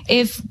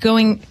 If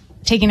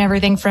taking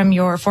everything from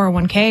your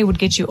 401k would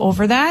get you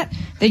over that,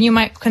 then you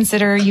might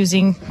consider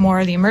using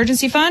more of the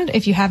emergency fund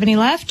if you have any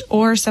left,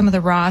 or some of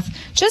the Roth,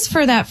 just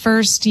for that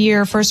first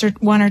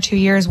 1 or 2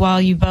 years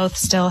while you both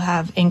still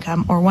have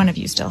income, or one of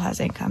you still has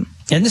income.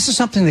 And this is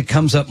something that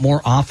comes up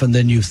more often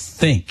than you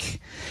think.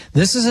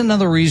 This is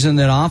another reason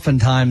that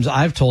oftentimes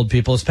I've told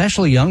people,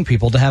 especially young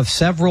people, to have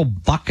several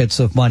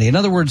buckets of money. In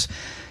other words,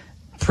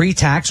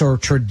 pre-tax or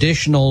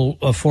traditional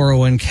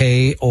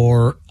 401k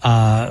or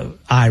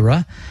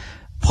IRA,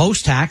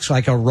 post-tax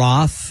like a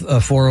Roth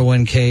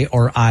 401k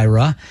or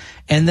IRA,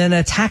 and then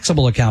a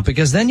taxable account,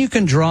 because then you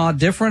can draw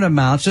different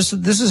amounts.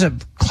 This is a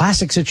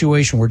classic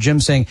situation where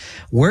Jim's saying,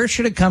 where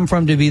should it come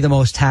from to be the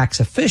most tax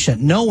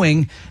efficient,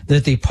 knowing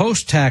that the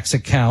post-tax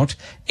account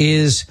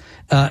is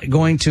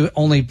going to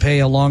only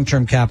pay a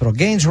long-term capital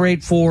gains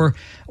rate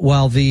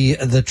while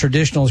the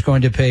traditional is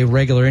going to pay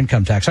regular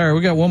income tax. All right, we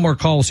got one more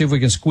call. We'll see if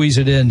we can squeeze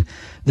it in.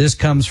 This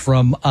comes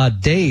from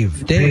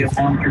Dave. Dave,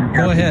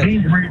 go ahead.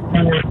 You're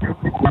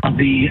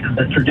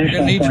going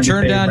to need to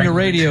turn down your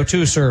radio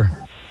too, sir.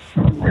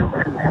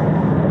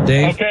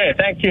 Dave? Okay,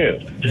 thank you.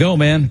 Go,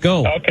 man,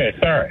 go. Okay,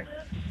 sorry.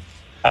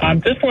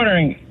 I'm just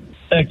wondering,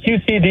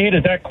 QCD,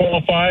 does that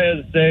qualify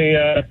as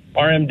a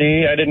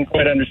RMD? I didn't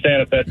quite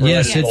understand if that's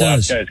yes, it does.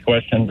 Last guy's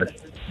question. But...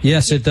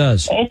 Yes, it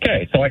does.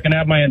 Okay, so I can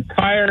have my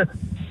entire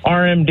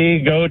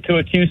RMD go to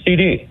a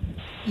QCD?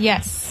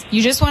 Yes.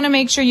 You just want to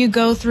make sure you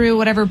go through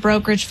whatever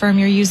brokerage firm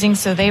you're using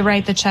so they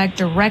write the check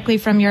directly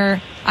from your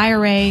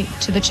IRA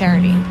to the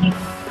charity.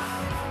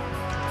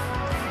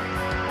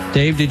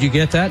 Dave, did you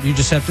get that? You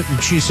just have to,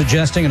 she's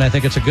suggesting, and I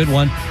think it's a good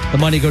one, the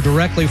money go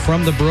directly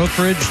from the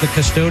brokerage, the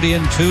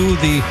custodian, to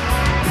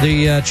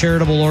the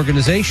charitable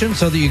organization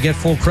so that you get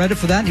full credit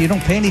for that and you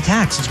don't pay any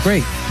tax. It's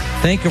great.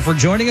 Thank you for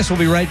joining us. We'll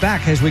be right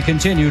back as we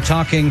continue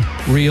talking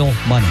real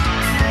money.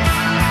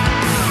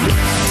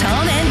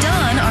 Tom and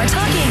Don are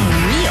talking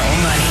real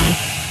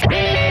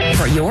money.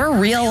 For your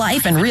real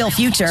life and real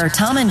future,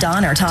 Tom and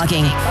Don are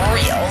talking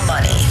real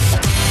money.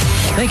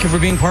 Thank you for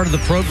being part of the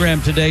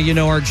program today. You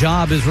know, our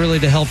job is really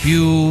to help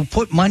you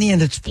put money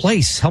in its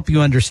place, help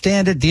you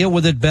understand it, deal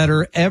with it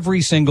better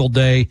every single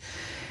day.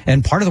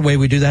 And part of the way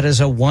we do that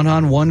is a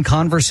one-on-one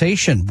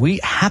conversation. We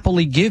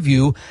happily give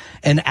you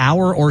an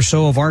hour or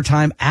so of our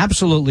time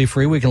absolutely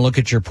free. We can look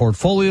at your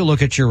portfolio,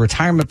 look at your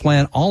retirement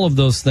plan, all of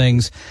those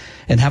things,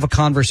 and have a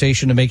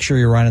conversation to make sure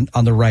you're on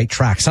the right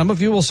track. Some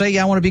of you will say,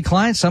 yeah, I want to be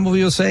clients. Some of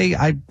you will say,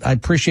 I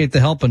appreciate the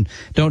help and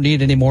don't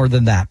need any more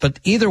than that. But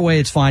either way,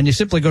 it's fine. You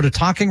simply go to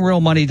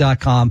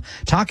TalkingRealMoney.com,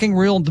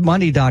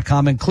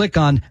 TalkingRealMoney.com, and click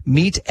on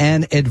Meet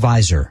an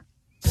Advisor.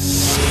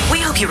 We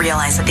hope you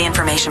realize that the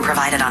information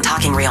provided on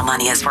Talking Real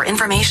Money is for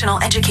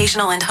informational,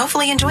 educational, and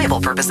hopefully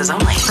enjoyable purposes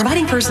only.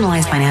 Providing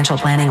personalized financial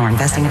planning or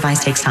investing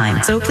advice takes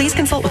time, so please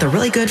consult with a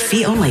really good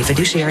fee-only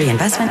fiduciary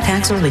investment,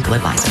 tax, or legal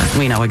advisor.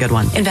 We know a good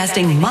one.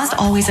 Investing must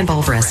always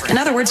involve risk. In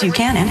other words, you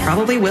can and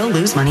probably will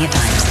lose money at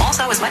times.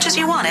 Also, as much as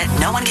you want it,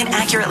 no one can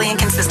accurately and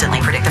consistently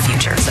predict the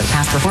future, so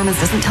past performance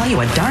doesn't tell you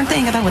a darn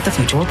thing about what the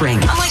future will bring.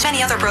 Unlike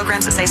many other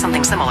programs that say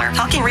something similar,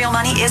 Talking Real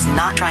Money is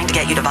not trying to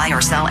get you to buy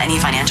or sell any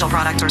financial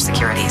product or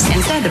securities.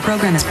 Instead, the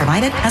program is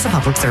provided as a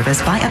public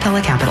service by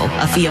Apella Capital,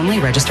 a fee-only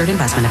registered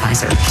investment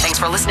advisor. Thanks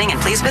for listening,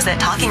 and please visit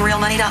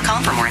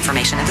TalkingRealMoney.com for more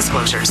information and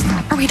disclosures.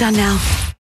 Are we done now?